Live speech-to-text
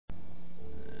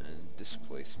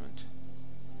displacement.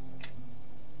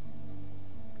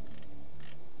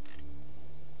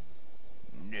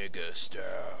 Nigga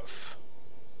stuff.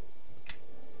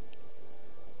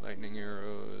 Lightning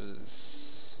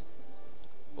arrows.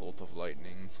 Bolt of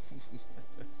lightning.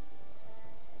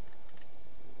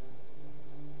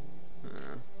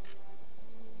 Huh.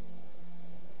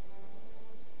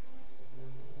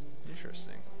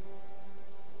 Interesting.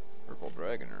 Purple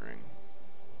dragon ring.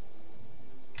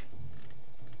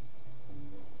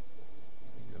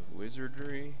 Of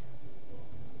wizardry.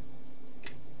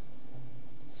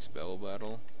 Spell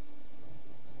battle.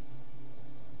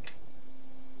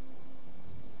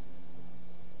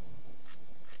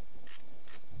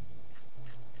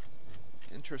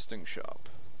 Interesting shop.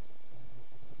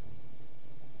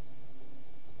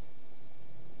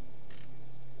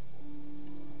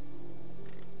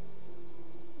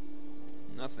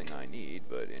 Nothing I need,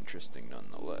 but interesting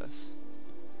nonetheless.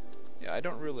 Yeah, I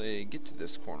don't really get to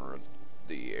this corner of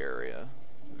the area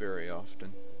very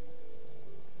often.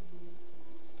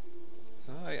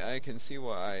 So I can see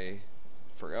why I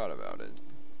forgot about it,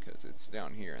 because it's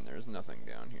down here and there's nothing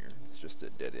down here. It's just a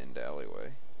dead-end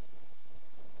alleyway.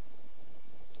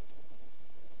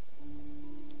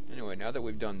 Anyway, now that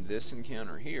we've done this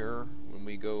encounter here, when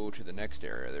we go to the next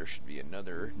area, there should be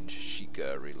another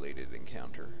Sheikah-related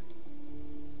encounter.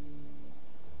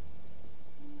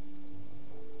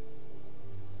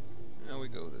 Now we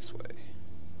go this way.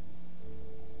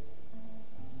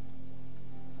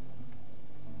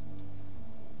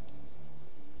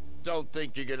 Don't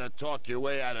think you're gonna talk your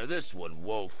way out of this one,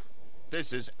 Wolf.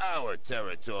 This is our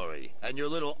territory, and your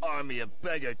little army of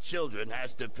beggar children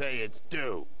has to pay its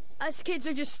due. Us kids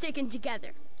are just sticking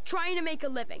together, trying to make a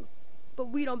living. But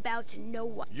we don't bow to no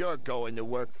one. You're going to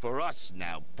work for us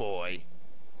now, boy.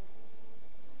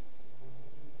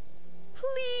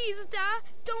 Please, Da,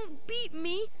 don't beat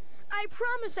me. I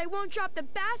promise I won't drop the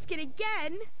basket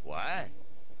again. What?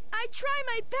 I try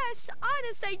my best,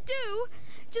 honest I do.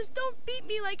 Just don't beat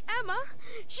me like Emma.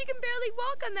 She can barely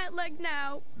walk on that leg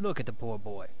now. Look at the poor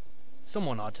boy.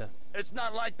 Someone ought to... It's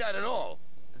not like that at all.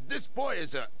 This boy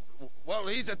is well,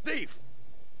 he's a thief.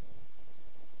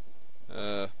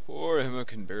 Poor Emma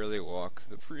can barely walk.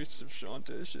 The priest of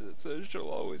Shantish that says she'll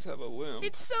always have a limp.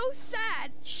 It's so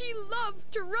sad. She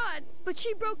loved to run, but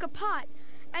she broke a pot.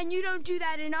 And you don't do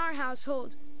that in our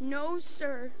household. No,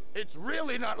 sir. It's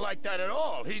really not like that at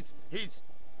all. He's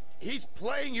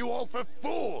playing you all for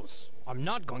fools. I'm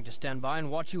not going to stand by and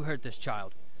watch you hurt this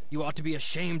child. You ought to be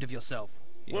ashamed of yourself.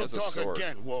 We'll talk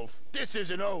again, Wolf. This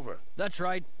isn't over. That's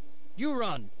right. You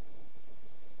run.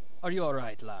 Are you all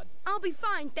right, lad? I'll be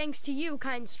fine, thanks to you,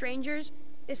 kind strangers.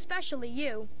 Especially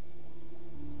you.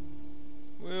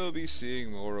 We'll be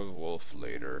seeing more of Wolf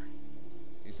later.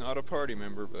 He's not a party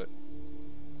member, but...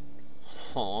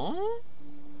 Huh?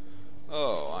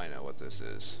 Oh, I know what this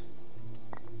is.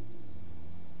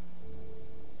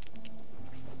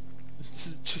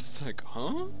 It's just like,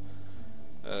 huh?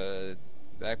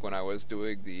 Back when I was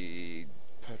doing the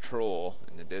patrol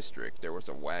in the district, there was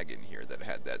a wagon here that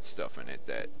had that stuff in it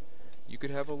that you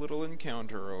could have a little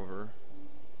encounter over.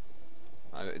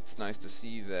 It's nice to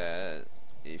see that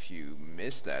if you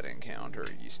miss that encounter,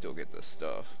 you still get the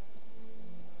stuff.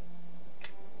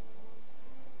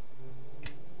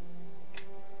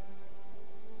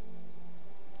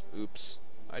 Oops,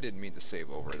 I didn't mean to save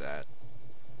over that.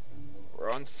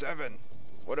 We're on 7.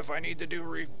 What if I need to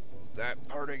do that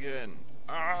part again?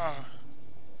 Ah!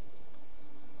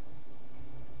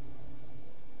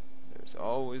 There's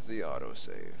always the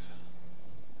autosave.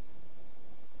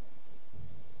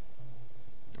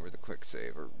 Or the quick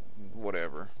save, or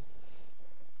whatever.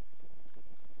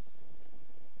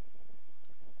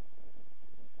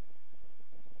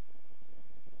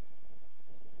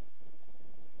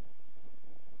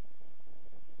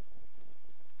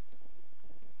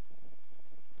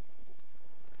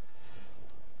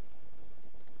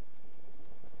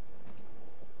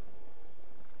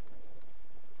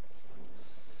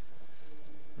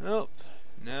 Well,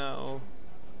 now,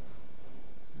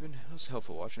 even how's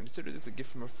helpful watching? Consider this a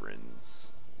gift from a friend's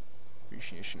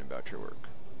appreciation about your work.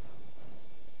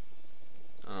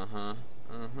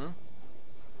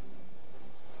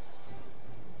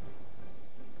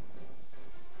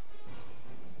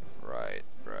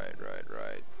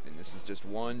 Right. And this is just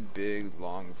one big,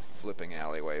 long, flipping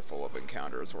alleyway full of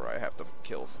encounters where I have to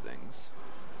kill things.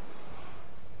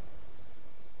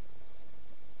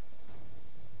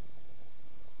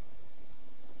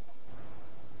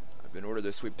 I've been ordered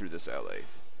to sweep through this alley.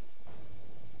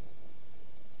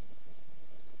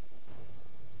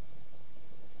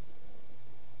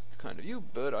 It's kind of you,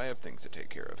 but I have things to take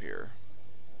care of here.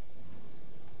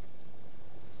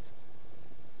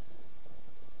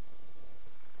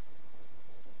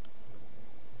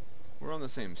 on the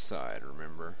same side,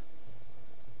 remember?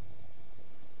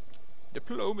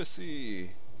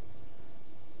 Diplomacy!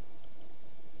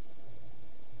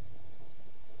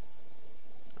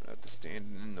 We're not to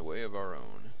stand in the way of our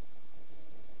own.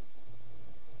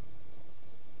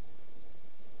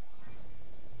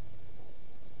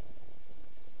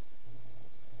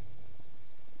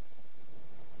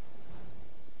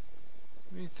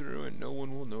 Me through and no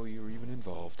one will know you were even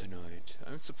involved tonight.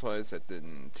 I'm surprised that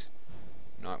didn't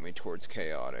knock me towards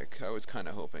chaotic. I was kind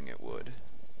of hoping it would.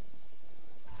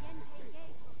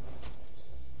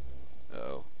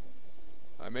 Uh-oh.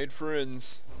 I made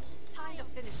friends. Time to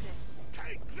finish this.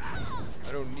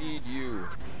 I don't need you.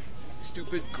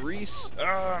 Stupid grease.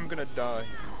 Ah, I'm gonna die.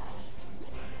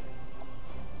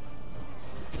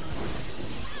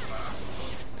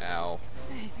 Ow.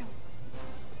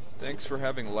 Thanks for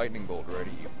having lightning bolt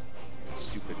ready, you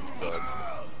stupid thug.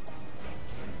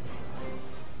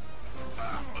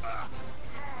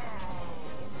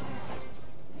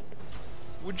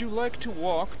 Would you like to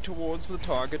walk towards the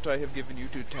target I have given you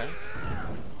to attack?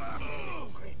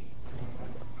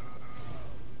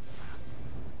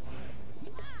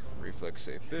 Reflex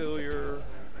save failure.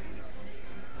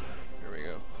 There we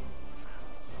go.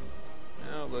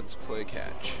 Now let's play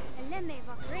catch.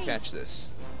 Catch this.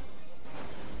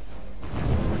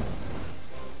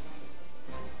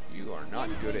 You are not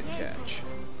good at catch.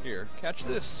 Here, catch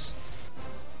this.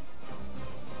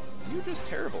 You're just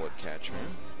terrible at catch,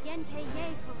 man.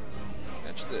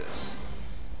 Catch this.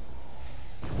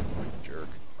 Jerk.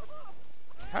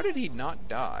 How did he not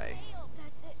die?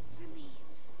 That's it for me.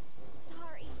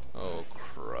 Sorry. Oh,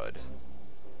 crud.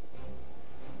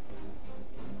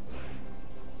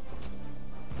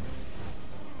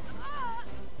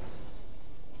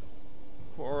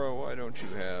 Cora, why don't you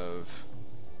have...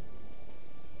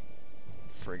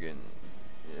 friggin...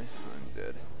 I'm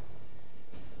dead.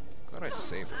 Glad I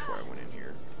saved before I went in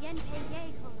here.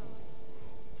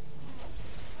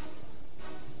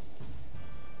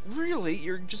 Really?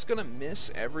 You're just gonna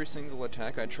miss every single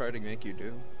attack I try to make you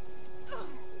do?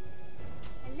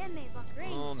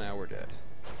 Well, now we're dead.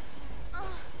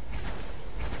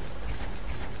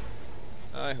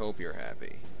 I hope you're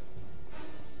happy.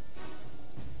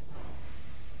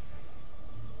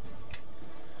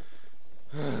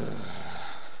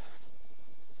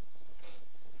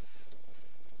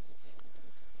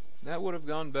 That would have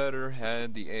gone better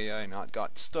had the AI not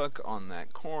got stuck on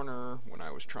that corner when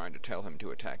I was trying to tell him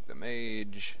to attack the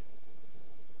mage.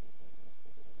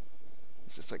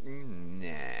 It's just like, nah,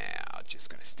 I'm just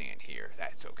gonna stand here.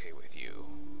 That's okay with you.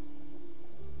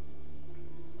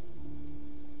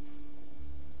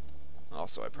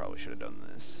 Also, I probably should have done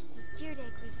this.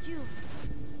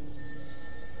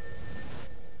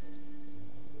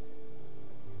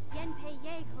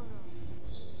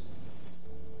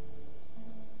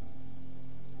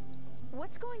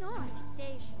 What's going on?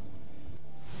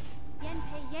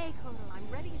 I'm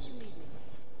ready if you need me.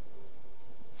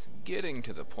 It's getting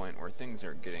to the point where things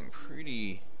are getting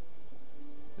pretty...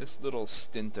 This little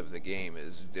stint of the game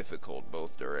is difficult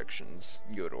both directions,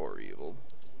 good or evil.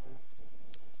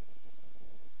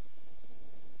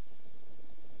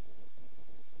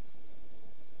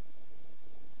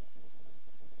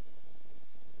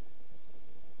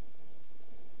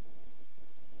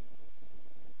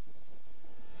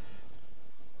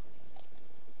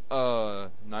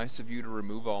 Nice of you to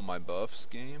remove all my buffs,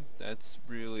 game. That's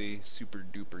really super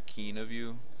duper keen of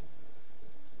you.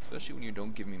 Especially when you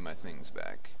don't give me my things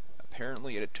back.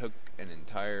 Apparently it took an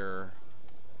entire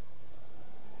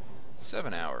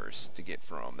 7 hours to get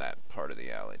from that part of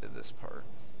the alley to this part.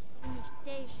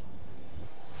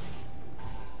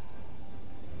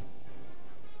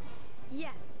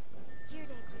 Yes.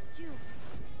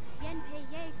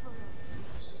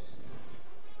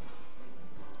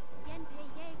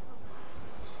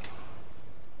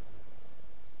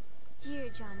 Dear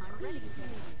John, I'm ready if you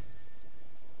need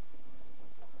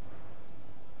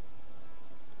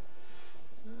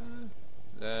me.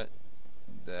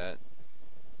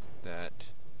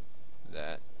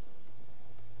 That.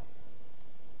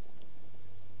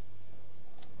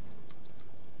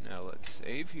 Now let's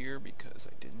save here because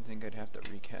I didn't think I'd have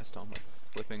to recast all my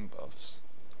flipping buffs.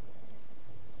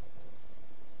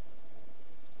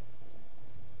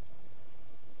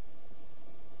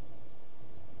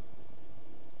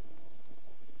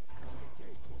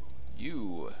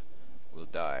 You will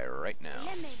die right now.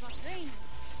 Time to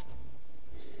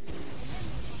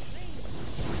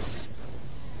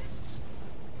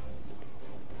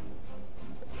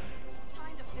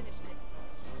finish this.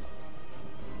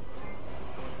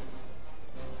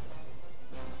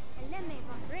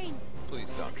 Please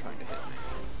stop trying to hit me.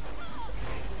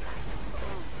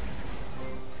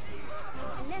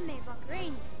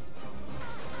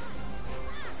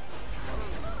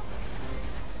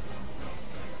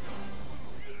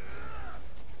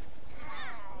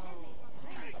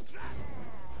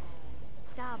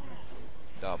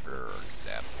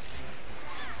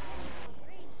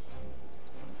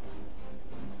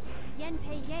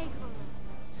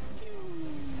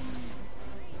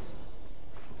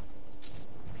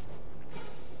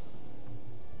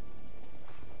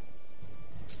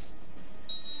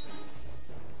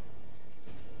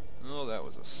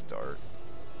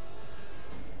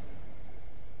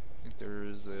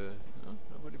 there's oh,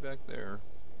 nobody back there.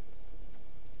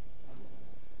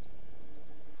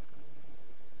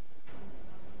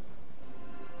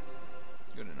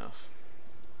 Good enough.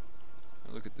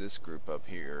 Now look at this group up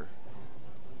here.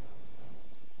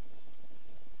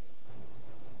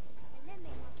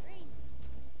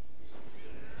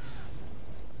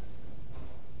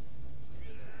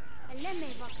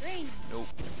 Nope.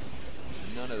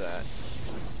 None of that.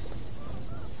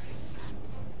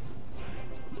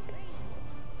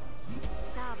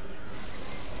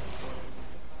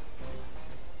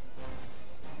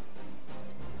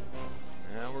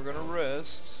 Now we're gonna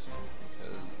rest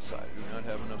because I do not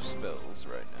have enough spells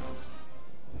right now.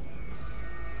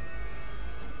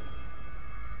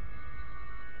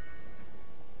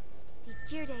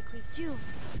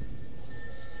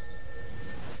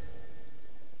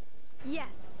 Yes.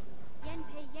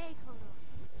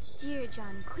 Dear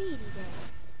John Queedy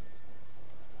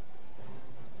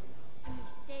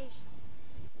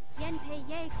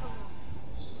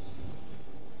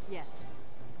Yes.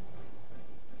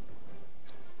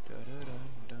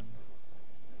 Da-da-dum-dum.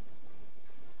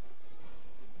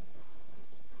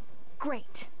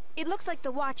 Great. It looks like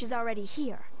the watch is already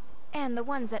here. And the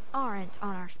ones that aren't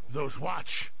on our... Those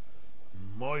watch.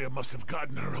 Moya must have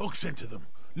gotten her hooks into them.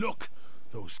 Look,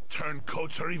 those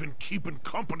turncoats are even keeping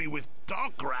company with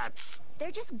dock rats.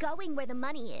 They're just going where the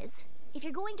money is. If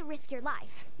you're going to risk your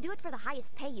life, do it for the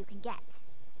highest pay you can get.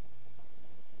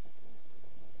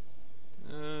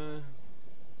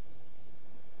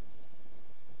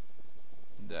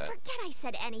 That. Forget I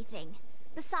said anything.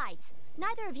 Besides,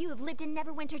 neither of you have lived in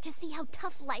Neverwinter to see how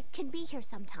tough life can be here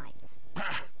sometimes.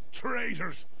 Ha!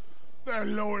 Traitors! They're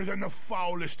lower than the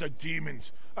foulest of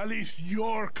demons. At least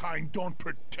your kind don't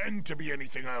pretend to be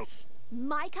anything else.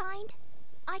 My kind?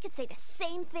 I could say the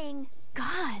same thing.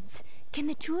 Gods, can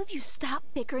the two of you stop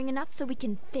bickering enough so we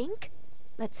can think?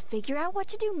 Let's figure out what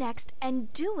to do next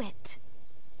and do it.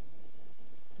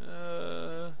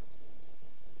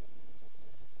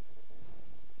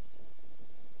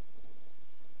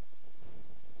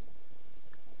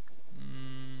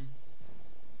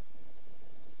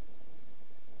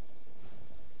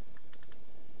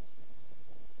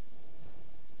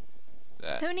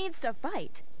 Who needs to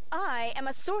fight? I am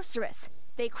a sorceress.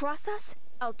 They cross us,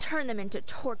 I'll turn them into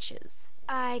torches.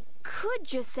 I could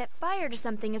just set fire to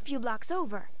something a few blocks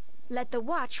over. Let the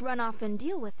watch run off and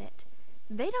deal with it.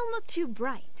 They don't look too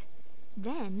bright.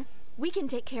 Then, we can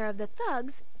take care of the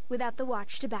thugs without the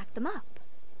watch to back them up.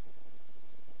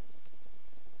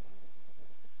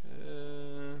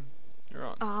 You're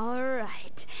on. All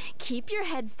right. Keep your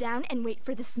heads down and wait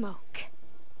for the smoke.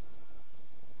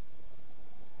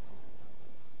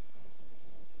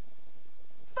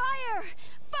 Fire!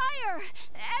 Fire!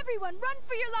 Everyone, run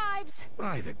for your lives!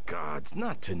 By the gods,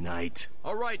 not tonight.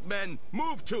 All right, men,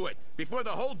 move to it before the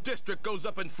whole district goes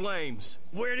up in flames.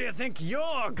 Where do you think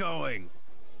you're going?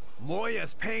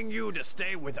 Moya's paying you to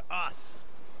stay with us.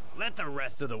 Let the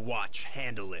rest of the watch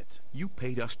handle it. You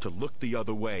paid us to look the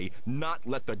other way, not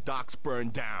let the docks burn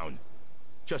down.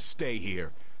 Just stay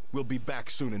here. We'll be back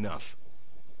soon enough.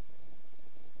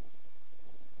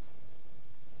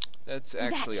 That's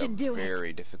actually that should do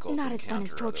very it. difficult Not as fun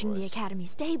as torching the otherwise. Academy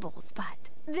stables, but...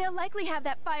 They'll likely have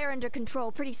that fire under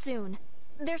control pretty soon.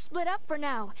 They're split up for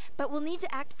now, but we'll need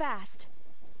to act fast.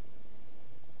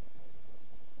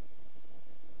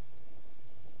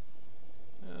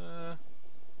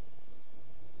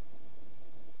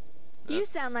 You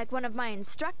sound like one of my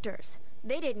instructors.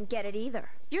 They didn't get it either.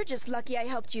 You're just lucky I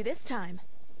helped you this time.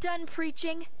 Done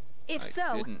preaching? If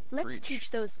so, let's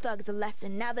teach those thugs a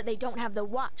lesson now that they don't have the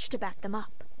watch to back them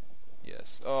up.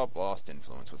 Yes. Oh, I've lost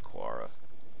influence with Quara.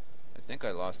 I think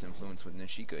I lost influence with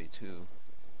Nishike, too.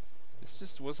 This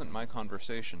just wasn't my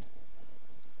conversation.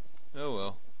 Oh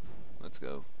well. Let's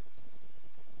go.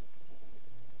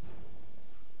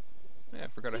 Yeah, I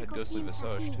forgot I had Ghostly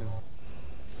Visage, too.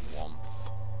 Womp.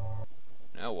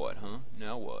 Now what, huh?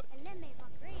 Now what?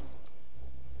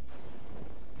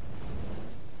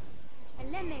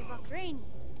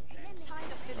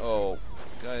 Oh,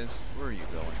 guys, where are you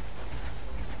going?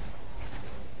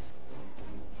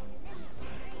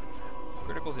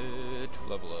 Critical hit,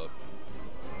 level up.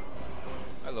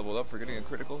 I leveled up for getting a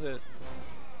critical hit.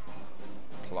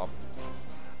 Plop.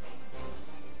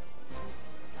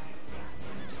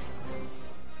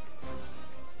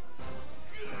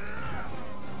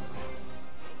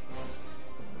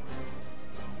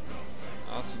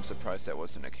 I'm surprised that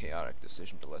wasn't a chaotic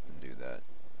decision to let them do that.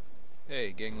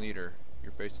 Hey, gang leader,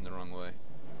 you're facing the wrong way.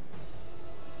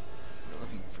 I'm not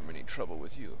looking for any trouble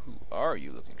with you. Who are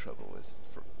you looking trouble with?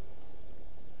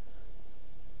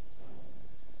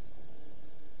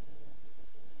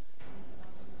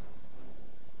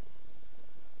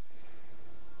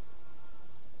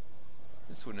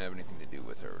 This wouldn't have anything to do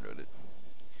with her, would it?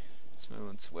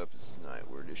 Smelling weapons tonight.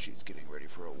 Word is she's getting ready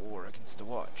for a war against the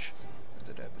Watch. If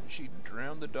that happened, she'd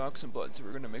drown the docks in blood, so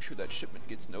we're gonna make sure that shipment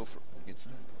gets at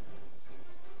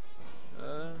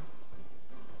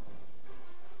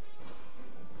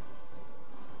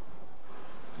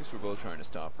least we're both trying to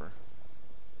stop her.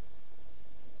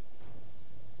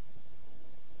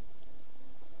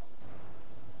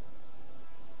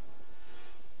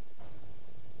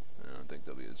 I don't think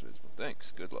they'll be as visible.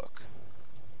 Thanks, good luck.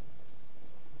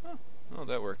 Oh, well,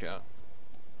 that worked out.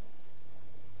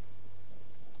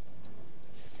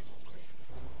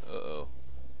 Uh-oh.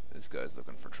 This guy's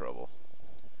looking for trouble.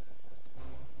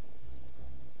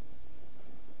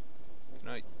 Can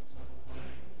I...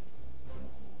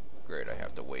 Great, I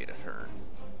have to wait a turn.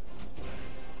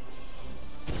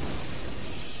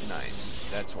 Nice.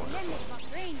 That's wonderful.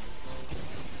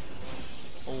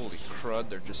 Holy crud,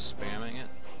 they're just spamming it.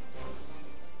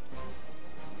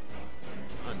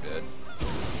 I'm dead.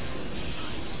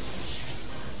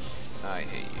 I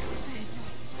hate you.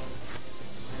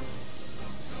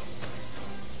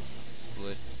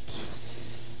 Split.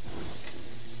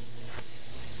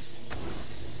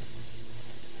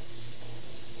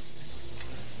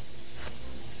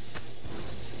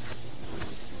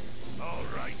 All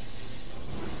right.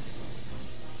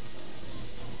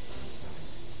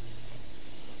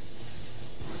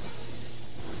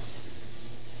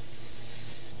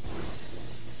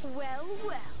 Well,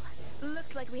 well.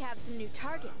 Looks like we have some new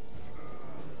targets.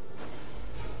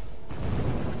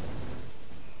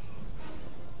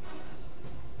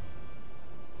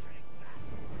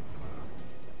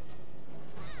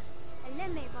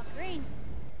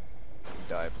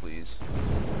 Die, please.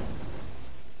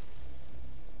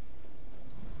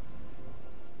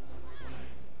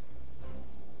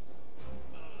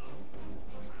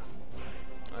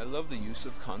 I love the use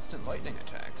of constant lightning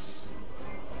attacks.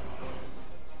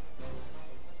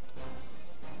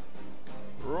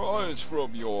 Rise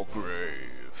from your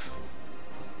grave.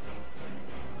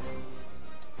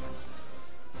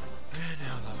 And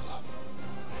now level up.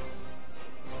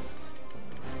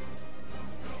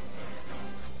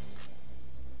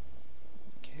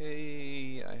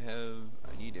 Okay,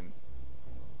 I need him.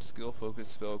 Skill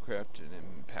focus spellcraft and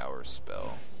empower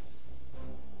spell.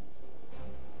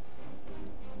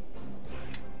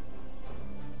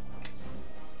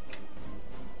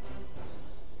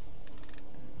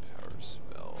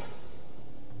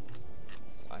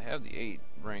 I have the 8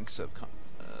 ranks of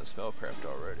spellcraft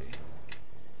already.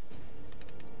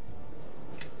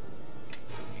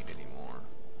 Don't need any more.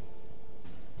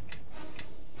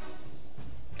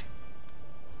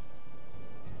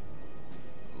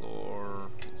 Lore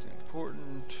is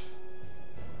important.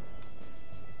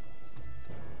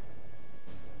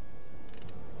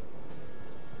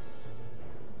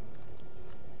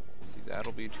 See,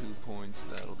 that'll be 2 points,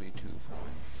 that'll be 2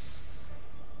 points.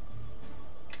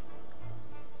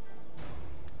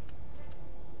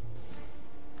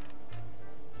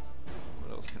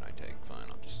 Can I take? Fine,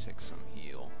 I'll just take some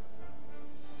heal.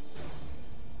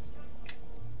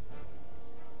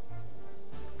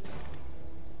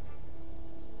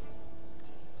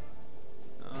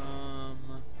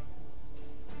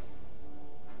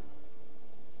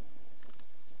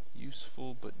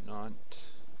 Useful but not.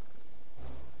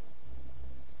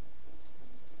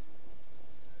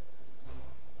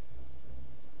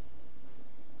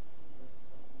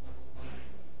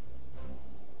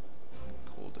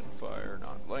 Fire,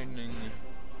 not lightning.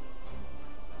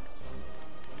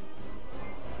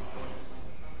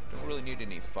 Don't really need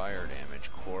any fire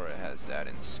damage. Korra has that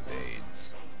in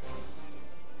spades.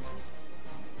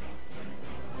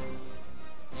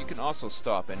 You can also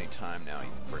stop any time now,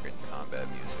 you friggin' combat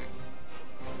music.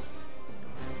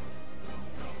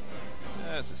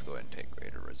 Let's just go ahead and take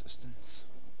greater resistance.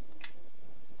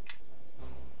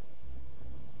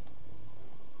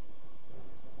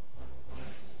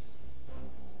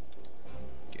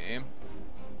 Game.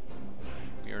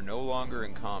 We are no longer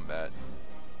in combat.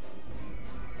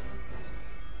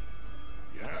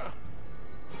 Yeah?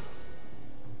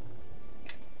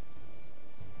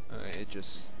 It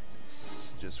just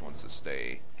wants to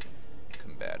stay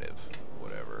combative,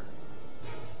 whatever.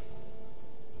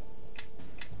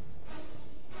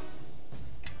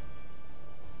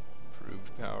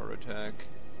 Improved power attack.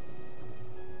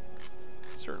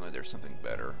 Certainly there's something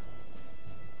better.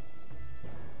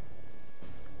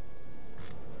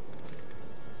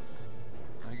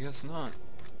 I guess not.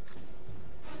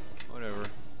 Whatever.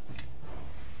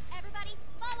 Everybody,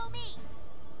 follow me!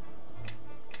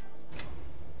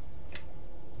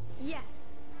 Yes.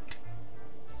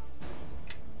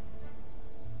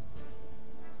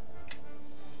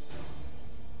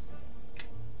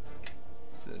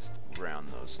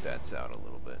 those stats out a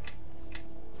little bit.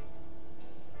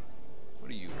 What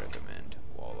do you recommend?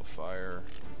 Wall of fire.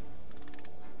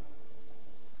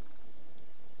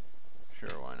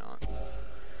 Sure, why not?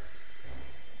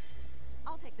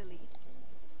 I'll take the lead.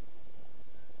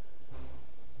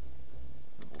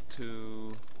 Level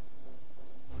 2.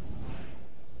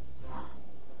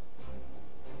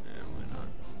 And why not?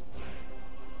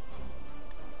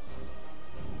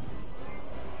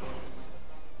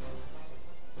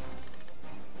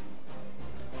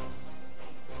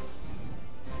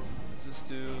 What does this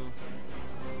do?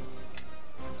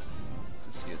 Let's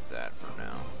just get that for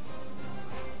now.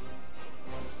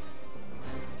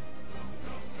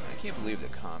 I can't believe the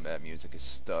combat music is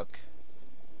stuck.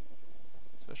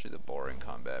 Especially the boring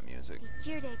combat music.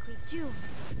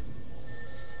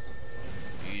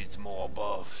 Needs more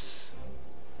buffs.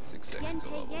 6 seconds a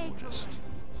level. We'll just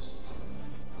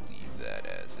leave that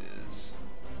as is.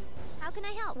 How can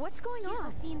I help? What's going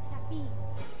on?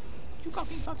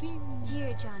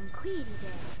 Dear John Queedy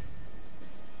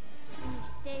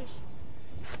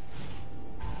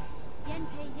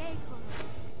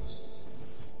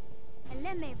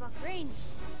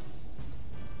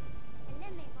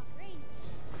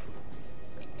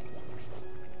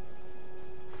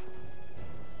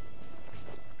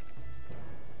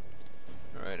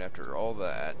Alright, after all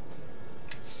that,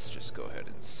 let's just go ahead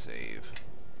and save.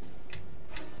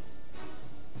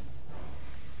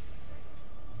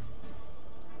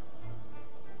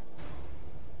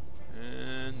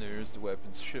 And there's the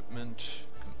weapons shipment,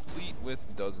 complete with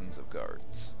dozens of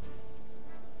guards.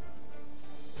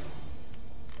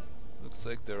 Looks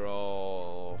like they're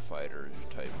all fighter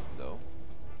type, though.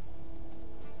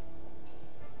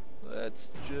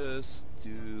 Let's just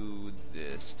do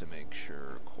this to make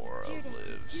sure Cora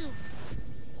lives.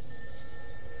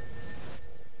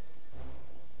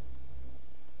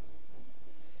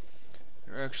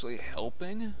 They're actually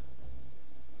helping? Be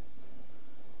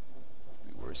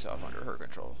worse off under her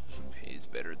control. She pays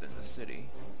better than the city.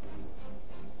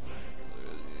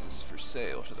 It is for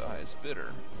sale to the highest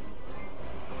bidder.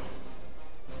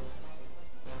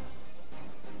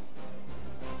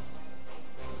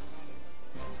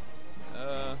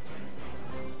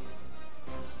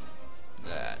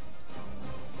 That.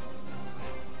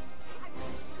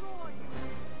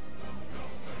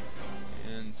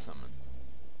 And summon.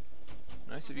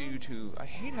 Nice of you to... I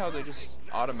hate how they just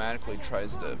automatically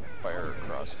tries to fire a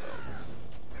crossbow.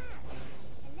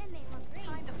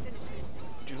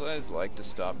 Would you guys like to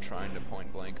stop trying to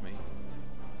point blank me?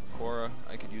 Cora,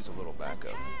 I could use a little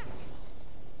backup.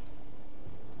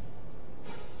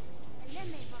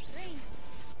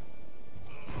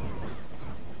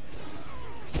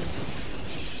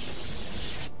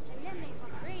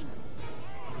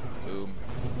 Boom.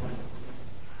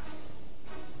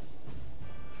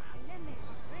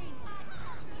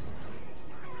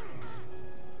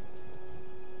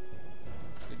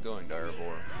 Good going,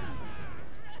 Direboar.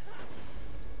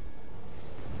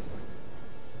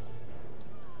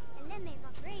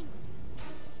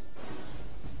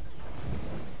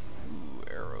 Ooh,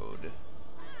 arrowed.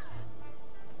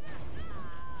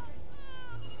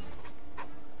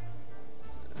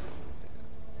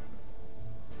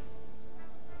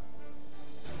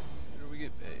 Sooner we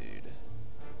get paid.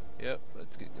 Yep,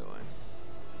 let's get going.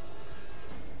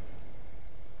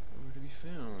 Where to be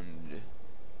found?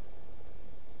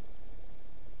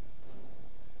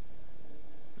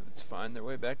 Let's find their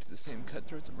way back to the same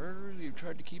cutthroats and murderers you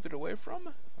tried to keep it away from?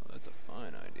 Oh, that's a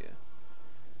fine idea.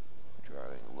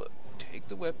 Driving, look, take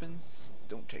the weapons,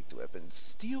 don't take the weapons,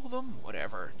 steal them,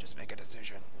 whatever, just make a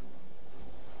decision.